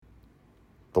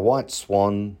The White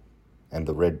Swan and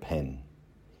the Red Pen.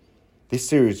 This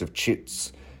series of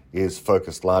chits is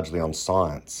focused largely on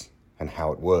science and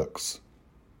how it works.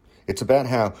 It's about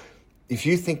how if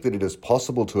you think that it is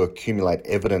possible to accumulate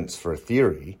evidence for a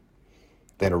theory,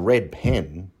 then a red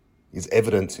pen is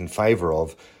evidence in favour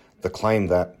of the claim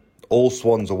that all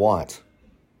swans are white.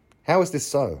 How is this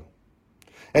so?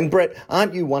 And Brett,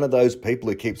 aren't you one of those people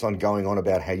who keeps on going on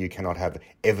about how you cannot have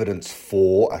evidence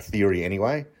for a theory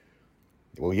anyway?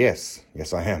 Well, yes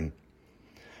I am.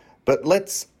 But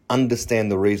let's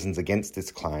understand the reasons against this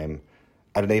claim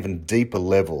at an even deeper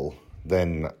level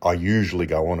than I usually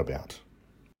go on about.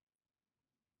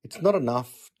 It's not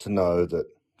enough to know that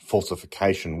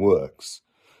falsification works,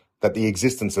 that the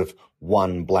existence of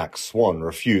one black swan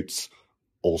refutes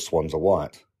all swans are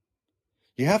white.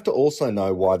 You have to also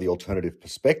know why the alternative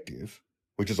perspective,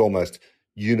 which is almost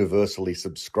universally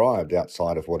subscribed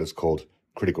outside of what is called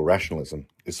critical rationalism,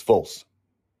 is false.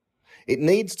 It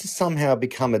needs to somehow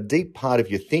become a deep part of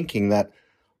your thinking that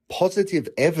positive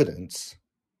evidence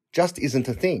just isn't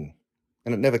a thing,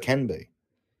 and it never can be.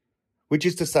 Which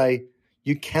is to say,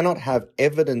 you cannot have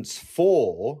evidence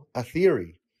for a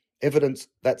theory, evidence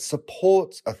that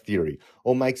supports a theory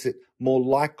or makes it more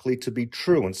likely to be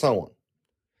true, and so on.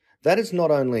 That is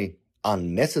not only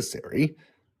unnecessary,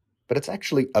 but it's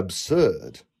actually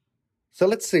absurd. So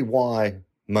let's see why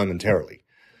momentarily.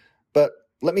 But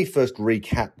let me first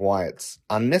recap why it's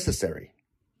unnecessary.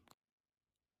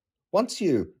 Once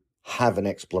you have an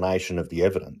explanation of the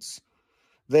evidence,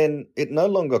 then it no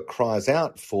longer cries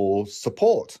out for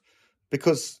support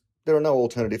because there are no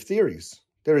alternative theories.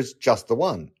 There is just the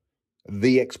one,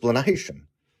 the explanation.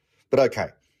 But okay,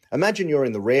 imagine you're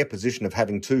in the rare position of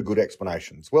having two good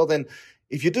explanations. Well then,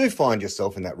 if you do find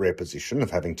yourself in that rare position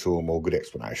of having two or more good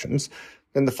explanations,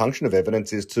 then the function of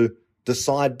evidence is to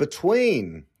decide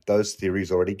between those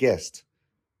theories already guessed.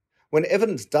 When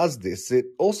evidence does this, it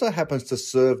also happens to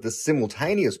serve the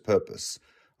simultaneous purpose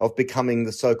of becoming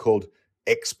the so-called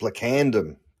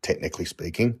explicandum, technically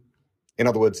speaking. In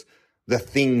other words, the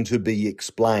thing to be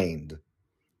explained.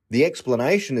 The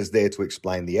explanation is there to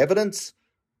explain the evidence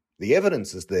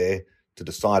is there to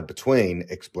decide between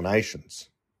explanations.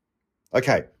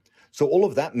 Okay, so all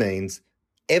of that means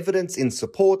evidence in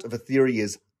support of a theory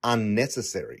is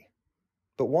unnecessary.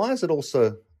 But why is it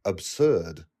also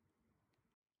absurd?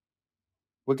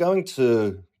 We're going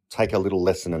to take a little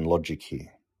lesson in logic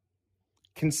here.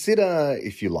 Consider,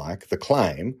 if you like, the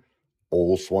claim,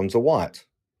 all swans are white,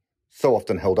 so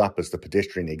often held up as the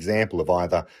pedestrian example of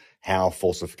either how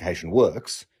falsification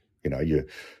works, you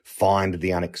find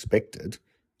the unexpected,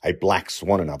 a black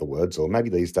swan in other words, or maybe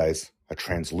these days a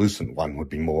translucent one would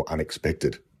be more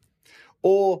unexpected.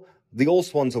 Or the all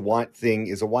swans are white thing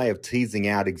is a way of teasing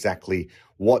out exactly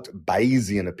what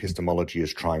Bayesian epistemology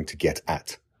is trying to get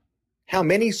at. How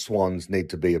many swans need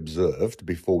to be observed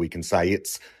before we can say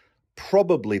it's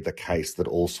probably the case that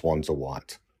all swans are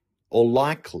white? Or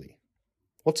likely?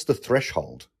 What's the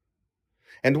threshold?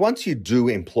 And once you do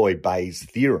employ Bayes'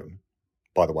 theorem,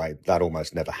 by the way, that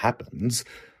almost never happens,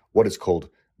 what is called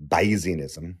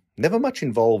Bayesianism never much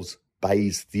involves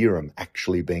Bayes' theorem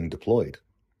actually being deployed.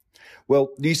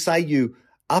 Well, you say you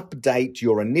update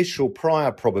your initial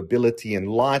prior probability in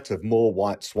light of more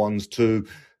white swans to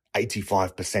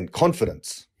 85%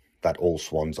 confidence that all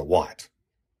swans are white.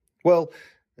 Well,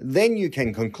 then you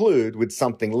can conclude with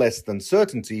something less than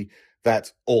certainty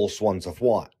that all swans are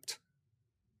white.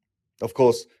 Of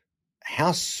course,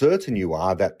 how certain you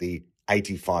are that the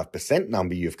 85%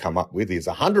 number you've come up with is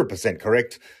 100%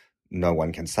 correct, no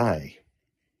one can say.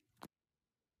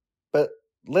 But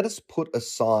let us put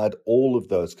aside all of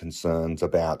those concerns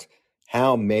about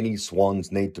how many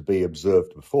swans need to be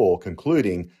observed before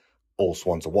concluding all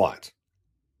swans are white.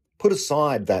 Put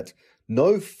aside that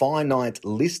no finite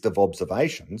list of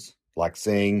observations, like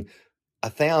seeing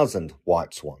 1,000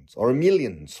 white swans or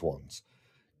 1,000,000 swans,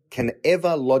 can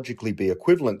ever logically be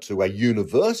equivalent to a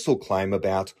universal claim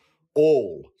about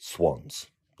all swans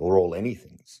or all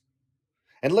anythings.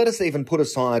 And let us even put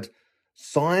aside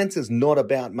science is not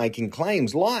about making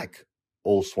claims like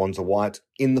all swans are white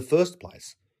in the first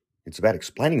place. It's about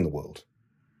explaining the world.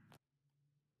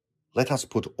 Let us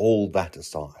put all that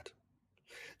aside.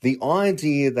 The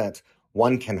idea that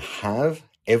one can have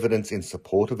evidence in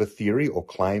support of a theory or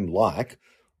claim like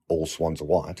all swans are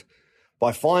white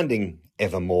by finding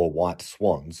ever more white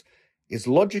swans is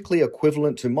logically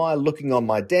equivalent to my looking on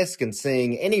my desk and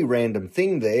seeing any random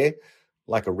thing there,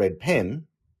 like a red pen,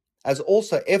 as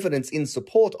also evidence in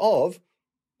support of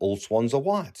all swans are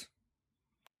white.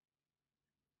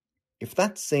 If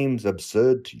that seems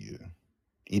absurd to you,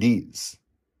 it is.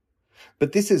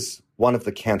 But this is one of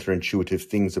the counterintuitive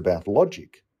things about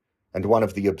logic, and one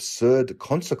of the absurd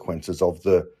consequences of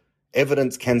the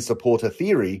evidence can support a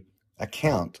theory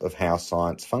account of how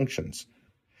science functions.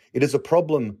 It is a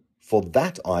problem for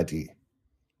that idea,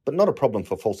 but not a problem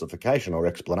for falsification or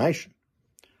explanation.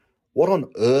 What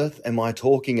on earth am I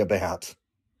talking about?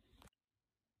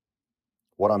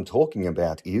 What I'm talking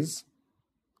about is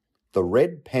the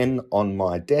red pen on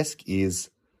my desk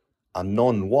is a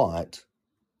non-white,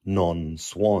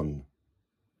 non-swan.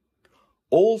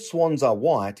 All swans are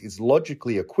white is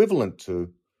logically equivalent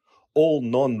to all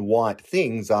non-white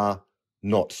things are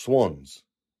not swans.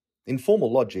 In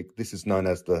formal logic, this is known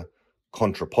as the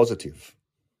contrapositive.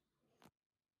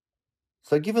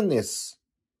 So given this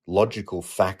logical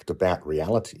fact about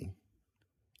reality,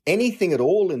 anything at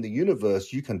all in the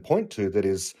universe you can point to that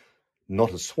is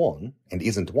not a swan and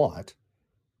isn't white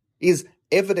is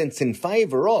evidence in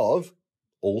favour of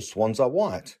all swans are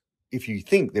white, if you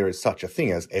think there is such a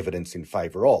thing as evidence in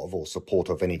favour of or support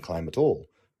of any claim at all.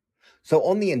 So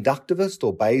on the inductivist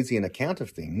or Bayesian account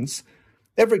of things,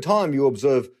 every time you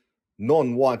observe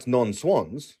non-white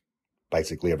non-swans,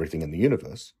 basically everything in the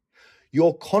universe,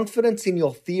 your confidence in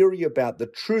your theory about the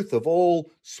truth of all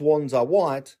swans are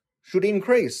white should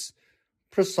increase,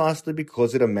 precisely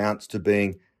because it amounts to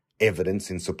being evidence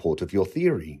in support of your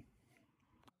theory.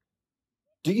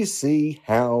 Do you see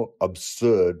how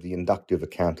absurd the inductive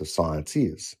account of science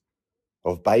is,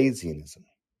 of Bayesianism,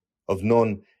 of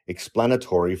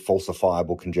non-explanatory,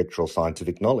 falsifiable, conjectural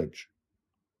scientific knowledge?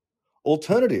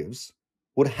 Alternatives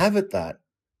would have it that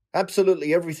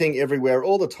absolutely everything, everywhere,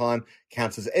 all the time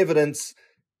counts as evidence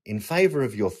in favour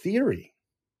of your theory,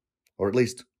 or at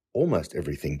least almost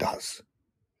everything does.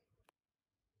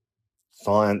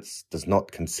 Science does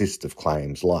not consist of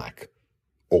claims like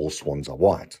all swans are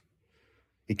white.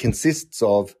 It consists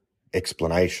of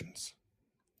explanations.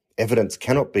 Evidence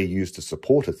cannot be used to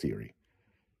support a theory.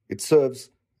 It serves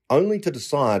only to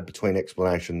decide between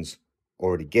explanations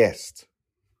already guessed.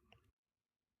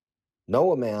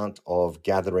 No amount of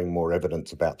gathering more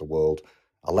evidence about the world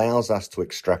allows us to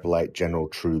extrapolate general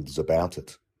truths about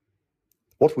it.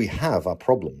 What we have are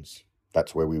problems.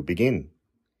 That's where we begin.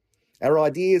 Our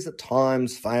ideas at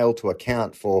times fail to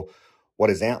account for what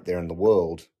is out there in the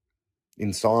world.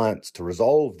 In science, to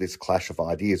resolve this clash of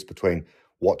ideas between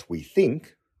what we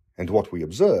think and what we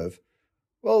observe,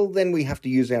 well, then we have to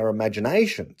use our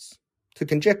imaginations to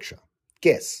conjecture,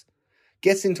 guess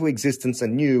into existence a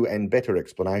new and better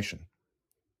explanation.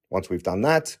 Once we've done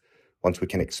that, once we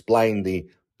can explain the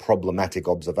problematic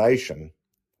observation,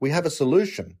 we have a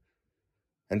solution.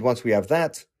 And once we have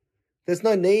that, there's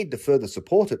no need to further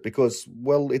support it because,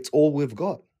 well, it's all we've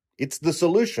got. It's the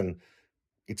solution.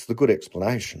 It's the good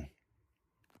explanation.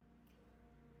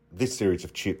 This series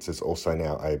of chits is also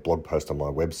now a blog post on my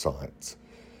website.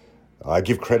 I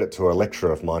give credit to a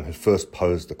lecturer of mine who first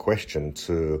posed the question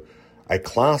to a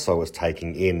class I was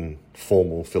taking in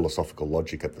formal philosophical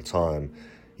logic at the time.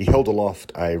 He held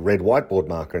aloft a red whiteboard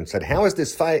marker and said, "How is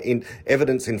this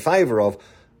evidence in favour of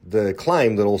the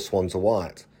claim that all swans are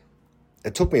white?"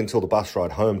 It took me until the bus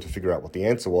ride home to figure out what the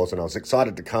answer was, and I was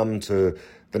excited to come to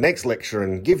the next lecture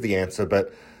and give the answer,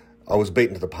 but I was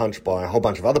beaten to the punch by a whole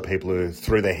bunch of other people who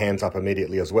threw their hands up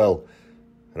immediately as well.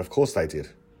 And of course they did.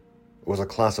 It was a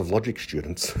class of logic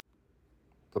students.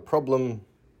 The problem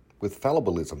with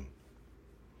fallibilism.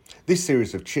 This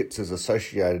series of chits is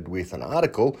associated with an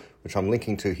article, which I'm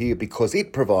linking to here because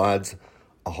it provides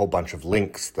a whole bunch of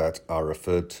links that are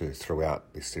referred to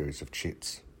throughout this series of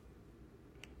chits.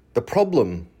 The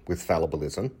problem with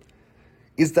fallibilism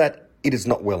is that it is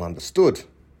not well understood.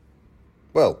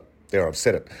 Well, there I've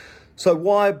said it. So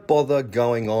why bother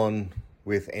going on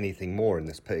with anything more in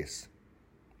this piece?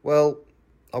 Well,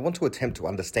 I want to attempt to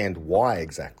understand why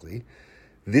exactly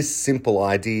this simple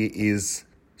idea is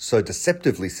so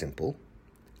deceptively simple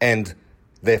and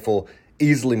therefore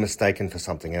easily mistaken for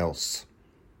something else.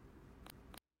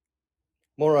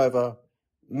 Moreover,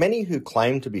 many who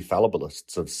claim to be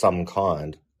fallibilists of some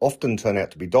kind often turn out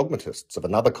to be dogmatists of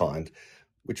another kind,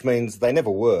 which means they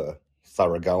never were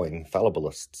thoroughgoing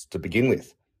fallibilists to begin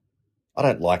with. I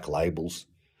don't like labels.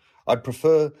 I'd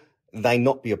prefer they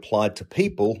not be applied to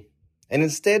people and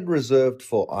instead reserved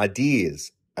for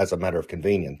ideas as a matter of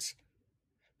convenience.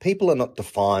 People are not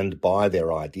defined by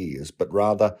their ideas, but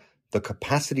rather the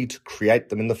capacity to create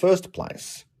them in the first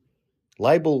place.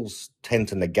 Labels tend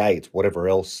to negate whatever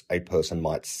else a person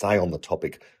might say on the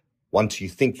topic once you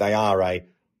think they are a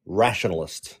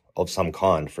rationalist of some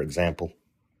kind, for example.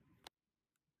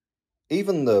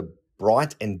 Even the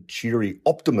bright and cheery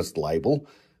optimist label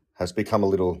has become a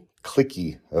little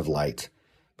cliquey of late.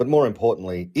 But more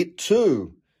importantly, it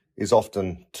too is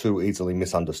often too easily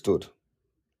misunderstood.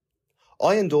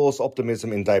 I endorse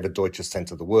optimism in David Deutsch's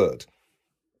sense of the word.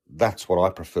 That's what I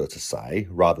prefer to say,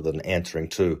 rather than answering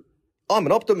to, "I'm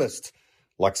an optimist,"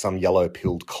 like some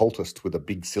yellow-pilled cultist with a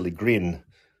big silly grin.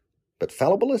 But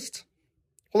fallibilist?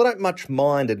 Well, I don't much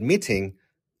mind admitting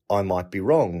I might be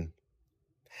wrong.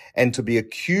 And to be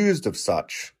accused of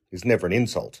such is never an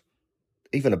insult,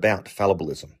 even about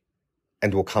fallibilism.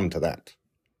 And we'll come to that.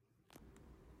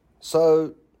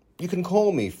 So, you can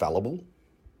call me fallible.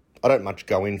 I don't much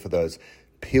go in for those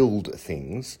pilled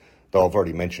things, though I've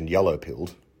already mentioned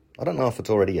yellow-pilled. I don't know if it's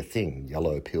already a thing,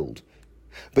 yellow-pilled.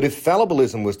 But if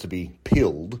fallibilism was to be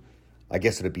pilled, I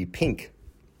guess it'd be pink.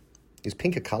 Is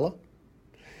pink a colour?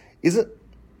 Is it?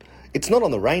 It's not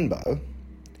on the rainbow.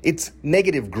 It's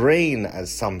negative green,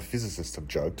 as some physicists have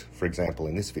joked, for example,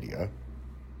 in this video.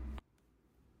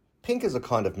 Pink is a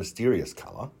kind of mysterious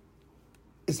colour.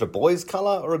 Is it a boy's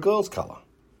colour or a girl's colour?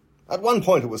 At one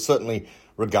point it was certainly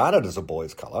regarded as a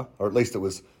boy's colour, or at least it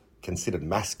was considered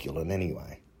masculine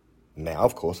anyway. Now,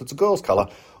 of course, it's a girl's colour,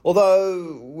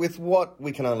 although with what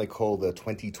we can only call the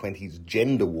 2020s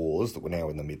gender wars that we're now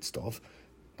in the midst of,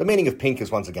 the meaning of pink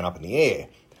is once again up in the air.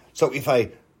 So if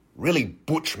a really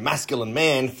butch masculine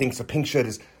man thinks a pink shirt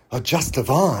is just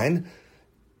divine,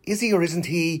 is he or isn't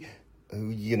he?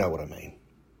 You know what I mean.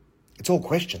 It's all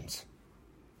questions.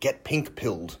 Get pink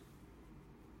pilled.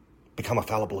 Become a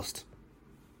fallibilist.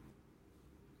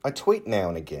 I tweet now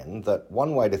and again that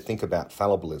one way to think about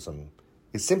fallibilism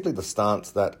is simply the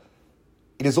stance that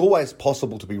it is always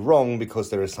possible to be wrong because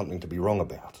there is something to be wrong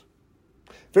about.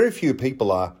 Very few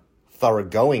people are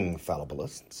thoroughgoing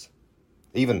fallibilists.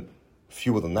 Even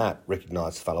fewer than that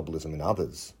recognise fallibilism in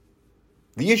others.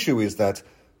 The issue is that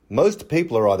most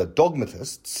people are either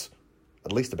dogmatists,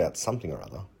 at least about something or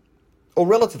other, or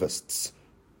relativists,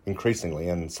 increasingly,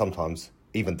 and sometimes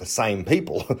even the same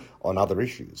people on other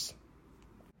issues.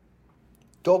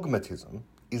 Dogmatism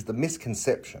is the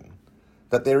misconception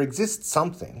that there exists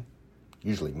something,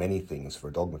 usually many things for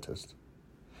a dogmatist,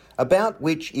 about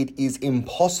which it is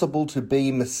impossible to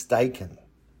be mistaken.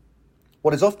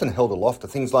 What is often held aloft are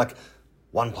things like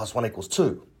 1 + 1 =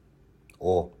 2,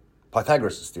 or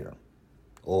Pythagoras' theorem,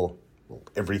 or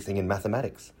everything in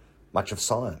mathematics, much of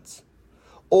science.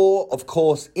 Or, of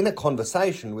course, in a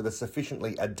conversation with a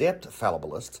sufficiently adept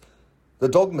fallibilist, the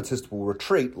dogmatist will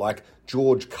retreat like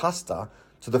George Custer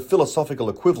to the philosophical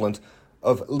equivalent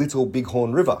of Little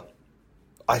Bighorn River.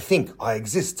 I think, I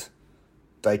exist.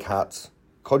 Descartes'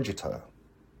 cogito,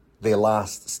 their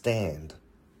last stand.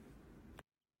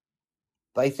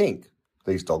 They think,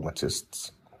 these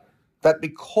dogmatists, that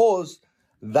because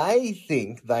they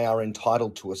think they are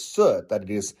entitled to assert that it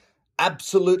is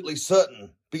absolutely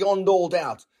certain, beyond all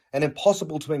doubt, and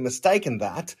impossible to be mistaken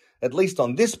that, at least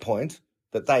on this point,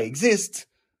 that they exist,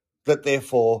 that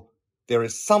therefore there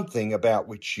is something about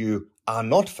which you are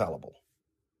not fallible.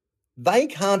 They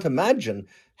can't imagine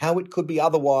how it could be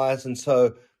otherwise, and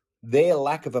so their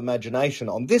lack of imagination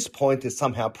on this point is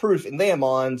somehow proof in their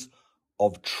minds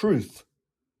of truth.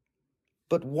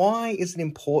 But why is it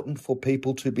important for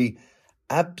people to be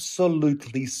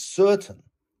absolutely certain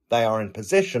they are in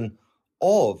possession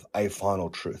of a final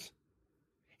truth?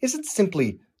 Isn't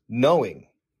simply knowing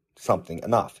something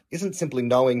enough? Isn't simply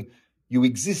knowing you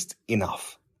exist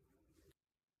enough?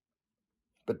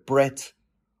 But Brett,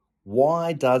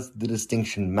 why does the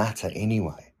distinction matter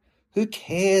anyway? Who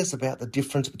cares about the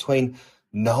difference between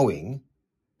knowing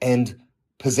and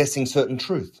possessing certain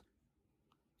truth?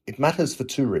 It matters for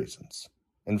two reasons,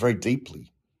 and very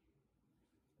deeply.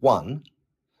 One,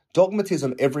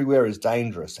 dogmatism everywhere is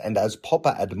dangerous, and as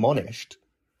Popper admonished,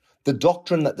 the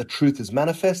doctrine that the truth is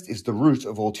manifest is the root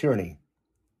of all tyranny.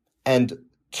 And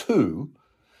two,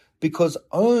 because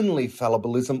only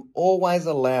fallibilism always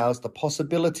allows the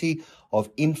possibility of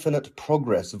infinite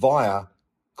progress via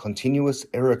continuous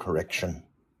error correction.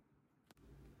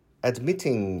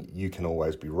 Admitting you can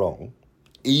always be wrong,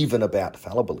 even about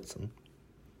fallibilism,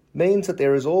 means that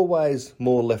there is always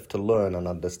more left to learn and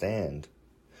understand.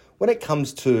 When it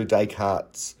comes to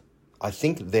Descartes' "I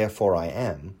think, therefore I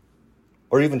am,"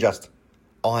 or even just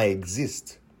 "I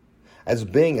exist," as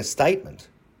being a statement,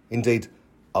 indeed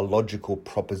a logical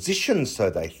proposition, so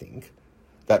they think,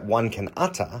 that one can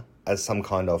utter as some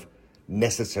kind of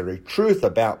necessary truth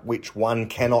about which one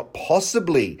cannot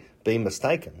possibly be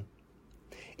mistaken,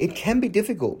 it can be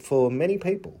difficult for many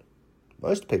people,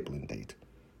 most people indeed,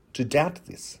 to doubt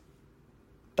this.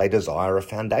 They desire a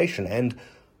foundation, and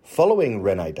following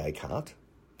René Descartes,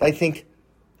 they think,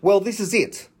 well, this is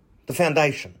it, the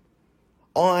foundation.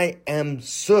 I am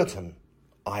certain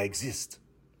I exist.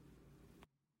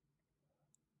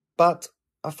 But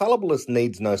A fallibilist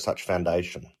needs no such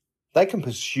foundation. They can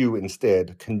pursue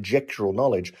instead conjectural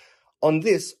knowledge. On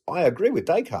this, I agree with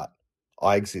Descartes.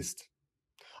 I exist.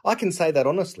 I can say that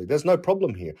honestly, there's no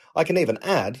problem here. I can even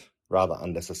add, rather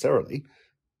unnecessarily,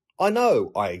 I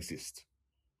know I exist.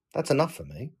 That's enough for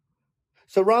me.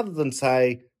 So rather than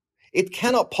say, it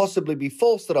cannot possibly be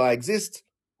false that I exist,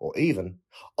 or even,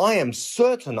 I am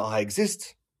certain I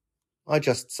exist, I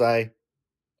just say,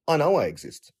 I know I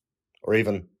exist, or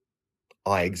even,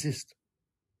 I exist.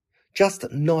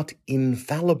 Just not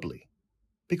infallibly,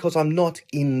 because I'm not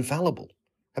infallible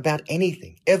about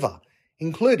anything, ever,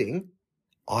 including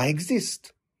I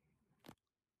exist.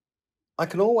 I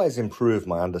can always improve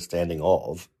my understanding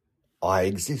of I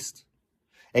exist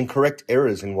and correct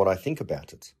errors in what I think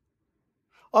about it.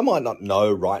 I might not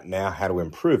know right now how to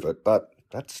improve it, but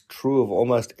that's true of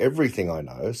almost everything I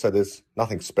know, so there's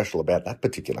nothing special about that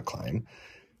particular claim.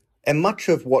 And much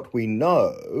of what we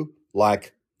know,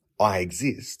 like I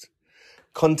exist,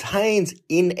 contains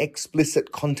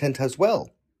inexplicit content as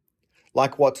well,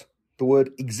 like what the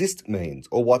word exist means,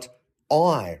 or what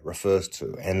I refers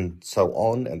to, and so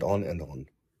on and on and on.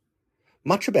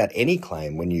 Much about any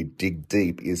claim, when you dig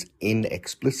deep, is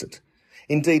inexplicit.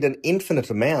 Indeed, an infinite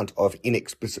amount of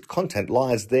inexplicit content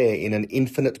lies there in an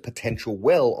infinite potential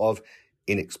well of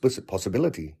inexplicit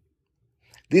possibility.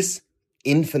 This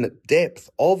infinite depth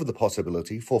of the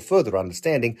possibility for further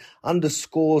understanding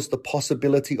underscores the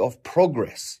possibility of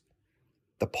progress,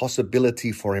 the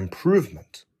possibility for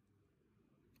improvement,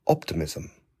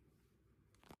 optimism.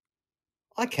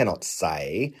 I cannot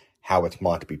say how it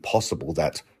might be possible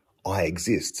that I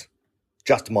exist,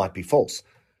 just might be false.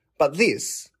 But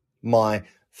this, my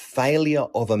failure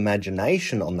of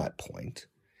imagination on that point,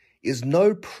 is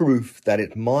no proof that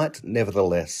it might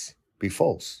nevertheless be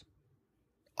false.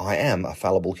 I am a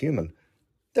fallible human.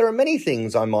 There are many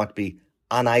things I might be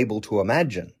unable to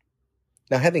imagine.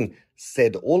 Now, having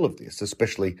said all of this,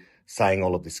 especially saying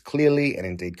all of this clearly and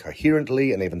indeed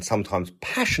coherently and even sometimes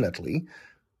passionately,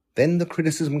 then the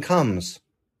criticism comes.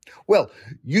 Well,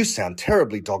 you sound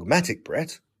terribly dogmatic,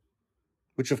 Brett.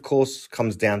 Which of course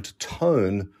comes down to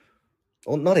tone,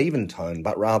 or not even tone,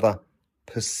 but rather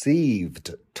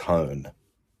perceived tone.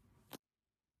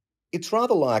 It's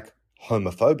rather like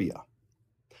homophobia.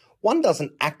 One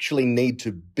doesn't actually need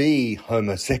to be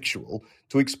homosexual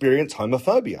to experience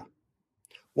homophobia.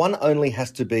 One only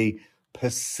has to be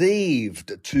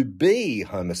perceived to be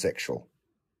homosexual.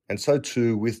 And so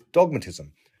too with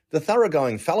dogmatism. The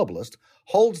thoroughgoing fallibilist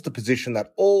holds the position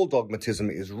that all dogmatism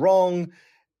is wrong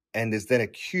and is then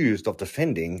accused of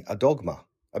defending a dogma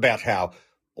about how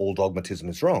all dogmatism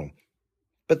is wrong.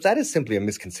 But that is simply a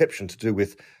misconception to do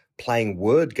with playing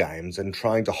word games and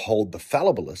trying to hold the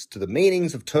fallibilist to the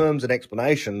meanings of terms and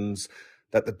explanations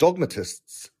that the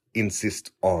dogmatists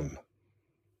insist on.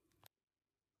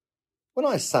 When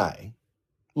I say,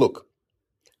 look,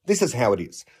 this is how it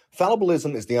is.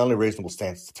 Fallibilism is the only reasonable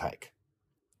stance to take.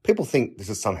 People think this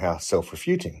is somehow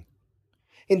self-refuting.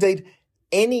 Indeed,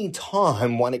 any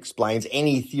time one explains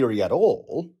any theory at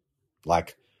all,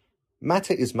 like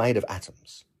matter is made of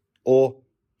atoms, or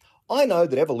I know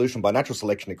that evolution by natural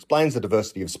selection explains the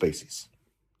diversity of species,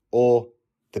 or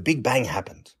the Big Bang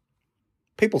happened,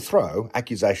 people throw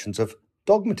accusations of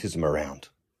dogmatism around.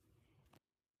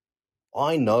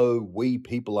 I know we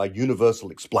people are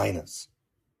universal explainers.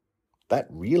 That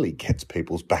really gets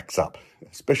people's backs up,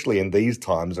 especially in these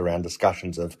times around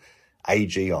discussions of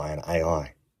AGI and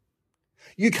AI.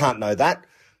 You can't know that.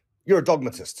 You're a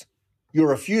dogmatist. You're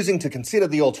refusing to consider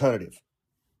the alternative.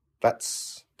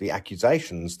 That's the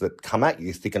accusations that come at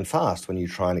you thick and fast when you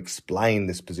try and explain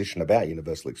this position about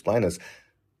universal explainers.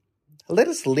 Let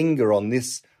us linger on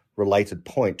this related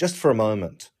point just for a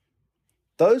moment.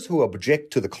 Those who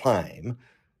object to the claim,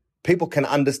 people can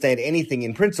understand anything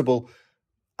in principle,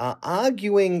 are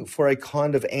arguing for a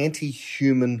kind of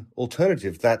anti-human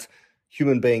alternative that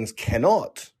human beings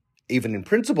cannot, even in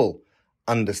principle,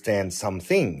 understand some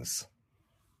things.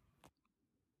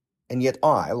 And yet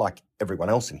I, like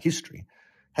everyone else in history,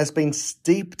 has been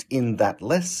steeped in that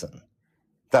lesson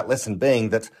being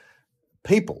that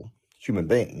people, human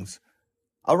beings,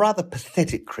 are rather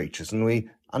pathetic creatures and we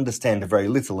understand very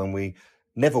little and we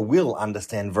never will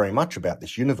understand very much about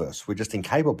this universe. We're just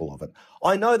incapable of it.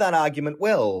 I know that argument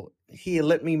well. Here,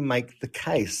 let me make the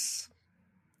case.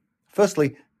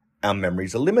 Firstly, our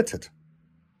memories are limited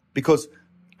because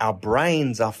our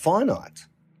brains are finite.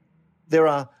 There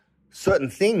are certain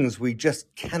things we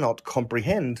just cannot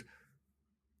comprehend.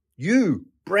 You,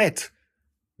 Brett,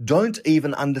 don't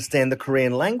even understand the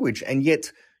Korean language, and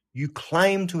yet you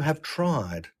claim to have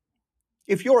tried.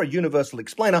 If you're a universal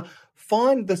explainer,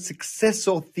 find the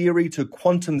successor theory to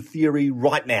quantum theory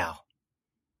right now.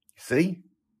 See?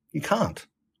 You can't.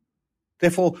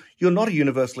 Therefore, you're not a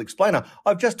universal explainer.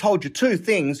 I've just told you two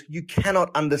things you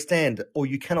cannot understand or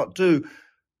you cannot do.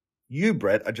 You,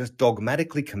 Brett, are just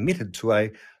dogmatically committed to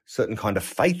a certain kind of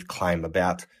faith claim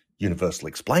about universal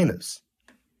explainers.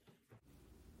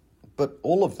 But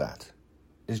all of that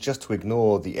is just to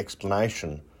ignore the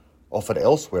explanation offered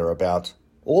elsewhere about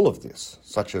all of this,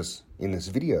 such as in this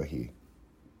video here.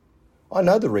 I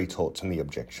know the retorts and the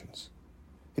objections.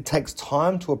 It takes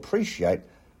time to appreciate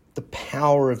the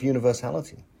power of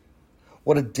universality.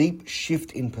 What a deep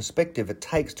shift in perspective it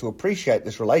takes to appreciate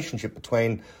this relationship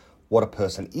between what a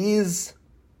person is,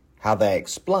 how they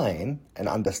explain and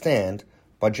understand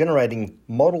by generating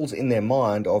models in their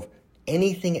mind of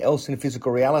anything else in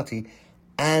physical reality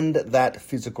and that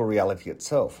physical reality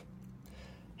itself.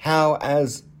 How,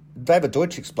 as David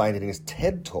Deutsch explained it in his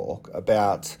TED Talk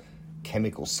about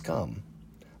chemical scum,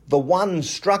 the one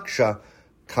structure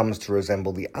comes to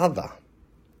resemble the other.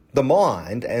 The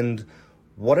mind and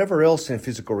whatever else in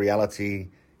physical reality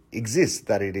exists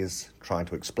that it is trying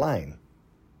to explain.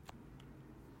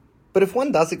 But if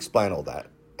one does explain all that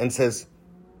and says,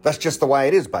 that's just the way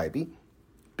it is, baby,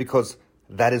 because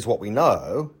that is what we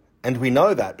know, and we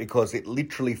know that because it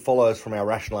literally follows from our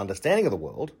rational understanding of the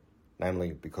world,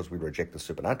 namely because we reject the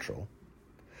supernatural,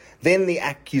 then the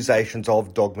accusations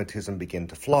of dogmatism begin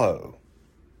to flow.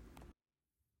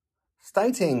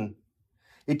 Stating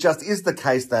it just is the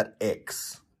case that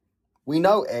X. We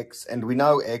know X, and we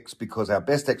know X because our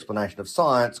best explanation of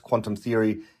science, quantum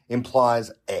theory,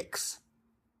 implies X.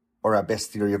 Or our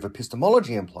best theory of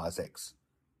epistemology implies X.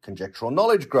 Conjectural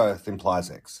knowledge growth implies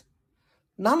X.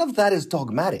 None of that is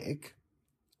dogmatic.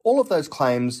 All of those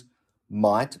claims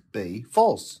might be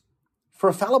false. For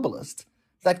a fallibilist,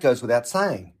 that goes without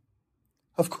saying.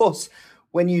 Of course,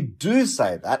 when you do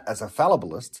say that as a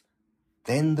fallibilist,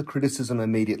 then the criticism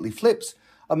immediately flips.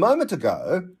 A moment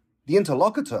ago, the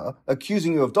interlocutor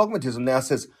accusing you of dogmatism now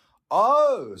says,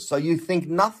 oh, so you think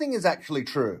nothing is actually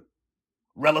true?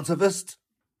 Relativist?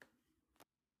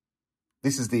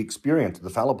 This is the experience of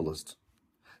the fallibilist,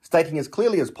 stating as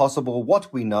clearly as possible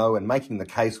what we know and making the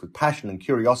case with passion and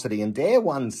curiosity, and dare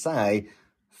one say,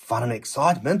 fun and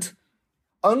excitement,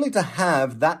 only to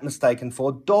have that mistaken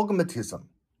for dogmatism.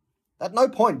 At no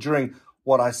point during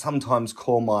what I sometimes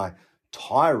call my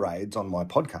tirades on my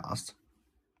podcast,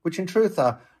 which in truth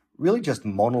are really just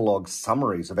monologue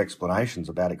summaries of explanations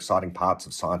about exciting parts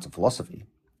of science and philosophy,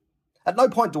 at no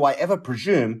point do I ever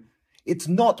presume it's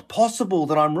not possible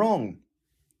that I'm wrong.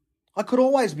 I could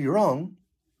always be wrong,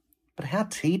 but how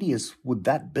tedious would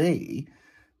that be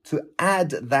to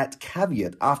add that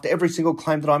caveat after every single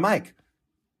claim that I make?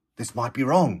 This might be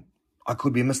wrong. I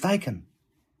could be mistaken.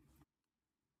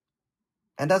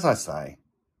 And as I say,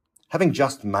 having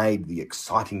just made the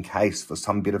exciting case for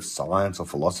some bit of science or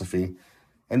philosophy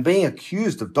and being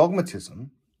accused of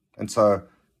dogmatism, and so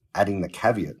adding the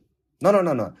caveat,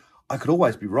 no, I could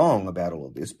always be wrong about all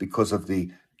of this because of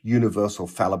the universal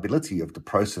fallibility of the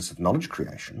process of knowledge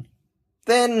creation,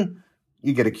 then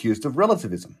you get accused of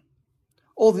relativism.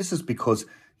 All this is because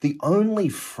the only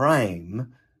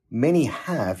frame many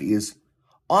have is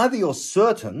either you're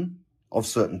certain of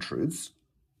certain truths,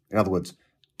 in other words,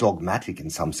 dogmatic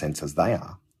in some sense as they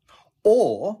are,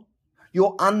 or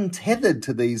you're untethered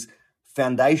to these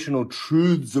foundational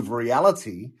truths of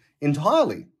reality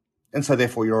entirely, and so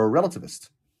therefore you're a relativist.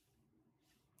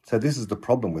 So this is the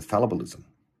problem with fallibilism.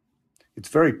 It's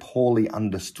very poorly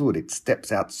understood. It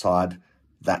steps outside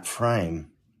that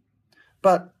frame.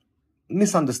 But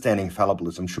misunderstanding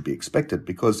fallibilism should be expected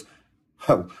because,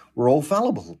 well, we're all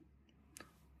fallible.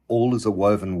 All is a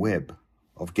woven web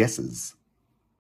of guesses.